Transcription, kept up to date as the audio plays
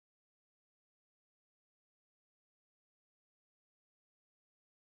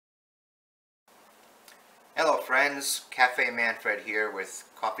Hello friends, Cafe Manfred here with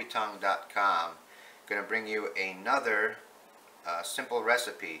coffeetongue.com. Going to bring you another simple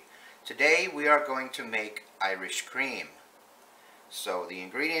recipe. Today we are going to make Irish cream. So the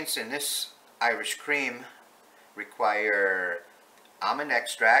ingredients in this Irish cream require almond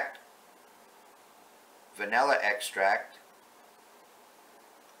extract, vanilla extract,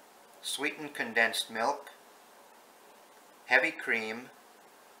 sweetened condensed milk, heavy cream,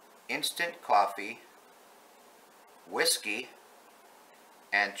 instant coffee, whiskey,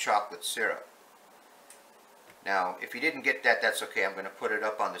 and chocolate syrup. Now, if you didn't get that, that's okay. I'm going to put it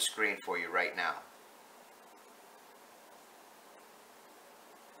up on the screen for you right now.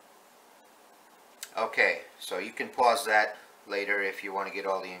 Okay, so you can pause that later if you want to get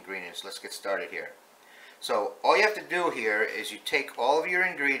all the ingredients. Let's get started here. So, all you have to do here is you take all of your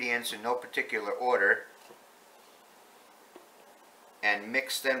ingredients in no particular order and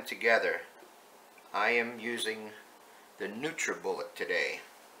mix them together. I am using the NutriBullet today.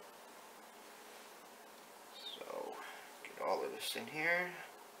 So, get all of this in here.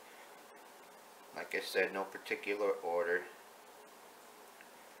 Like I said, no particular order.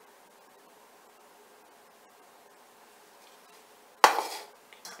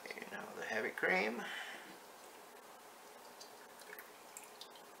 Okay, now the heavy cream.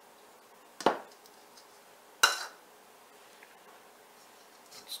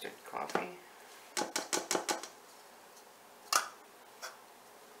 Instant coffee.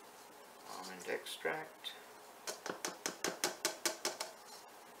 Almond extract,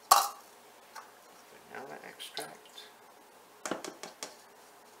 vanilla extract,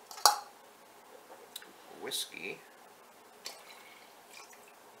 whiskey,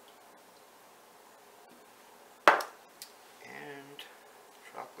 and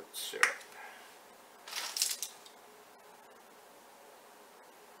chocolate syrup.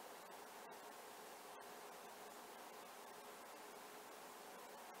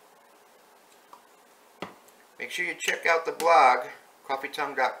 Make sure you check out the blog,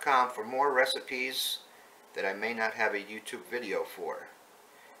 coffeetongue.com, for more recipes that I may not have a YouTube video for.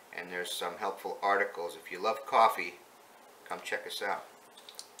 And there's some helpful articles. If you love coffee, come check us out.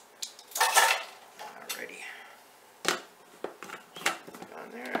 Alrighty. Put it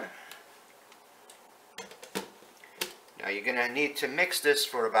on there. Now you're going to need to mix this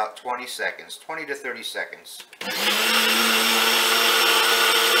for about 20 seconds, 20 to 30 seconds.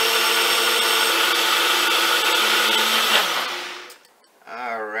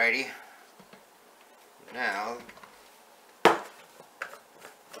 Alrighty, now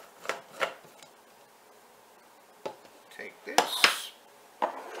take this, you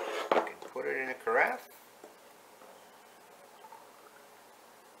can put it in a carafe,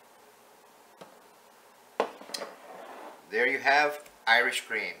 there you have Irish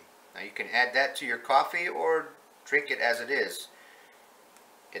cream. Now you can add that to your coffee or drink it as it is.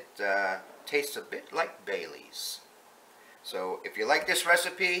 It tastes a bit like Bailey's. So if you like this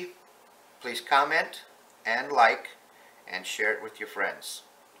recipe, please comment and like and share it with your friends.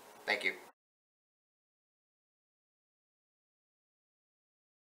 Thank you.